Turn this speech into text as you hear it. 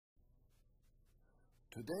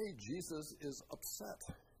Today, Jesus is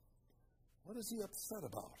upset. What is he upset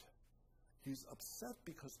about? He's upset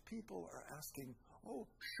because people are asking, oh,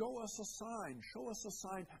 show us a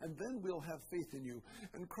sign, and then we'll have faith in you.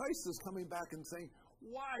 And Christ is coming back and saying,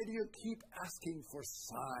 why do you keep asking for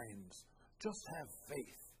signs? Just have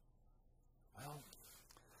faith. Well,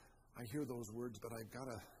 I hear those words, but I've got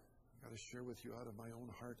to share with you out of my own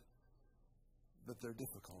heart that they're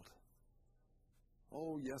difficult.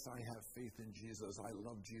 Oh, yes, I have faith in Jesus. I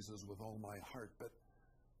love Jesus with all my heart, but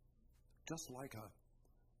just like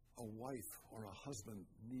a wife or a husband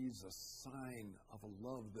needs a sign of a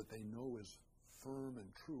love that they know is firm and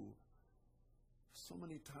true, so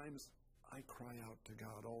many times I cry out to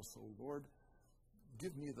God also, Lord,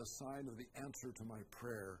 give me the sign of the answer to my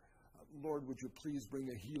prayer. Lord, would you please bring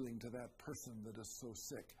a healing to that person that is so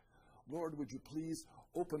sick? Lord, would you please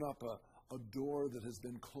open up a door that has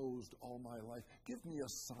been closed all my life? Give me a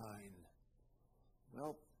sign.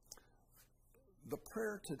 Well, the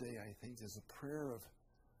prayer today, I think, is a prayer of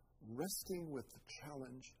resting with the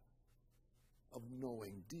challenge of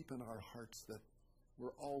knowing deep in our hearts that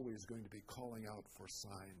we're always going to be calling out for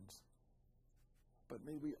signs. But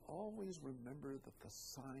may we always remember that the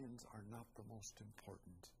signs are not the most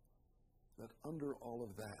important. That under all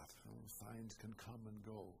of that, signs can come and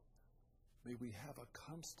go. May we have a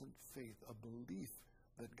constant faith, a belief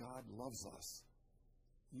that God loves us,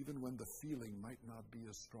 even when the feeling might not be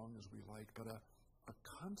as strong as we like, but a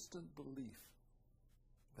constant belief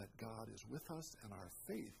that God is with us, and our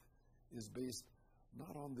faith is based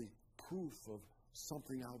not on the proof of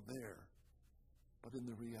something out there, but in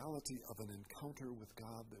the reality of an encounter with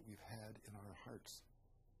God that we've had in our hearts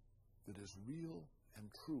that is real and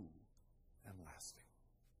true and lasting.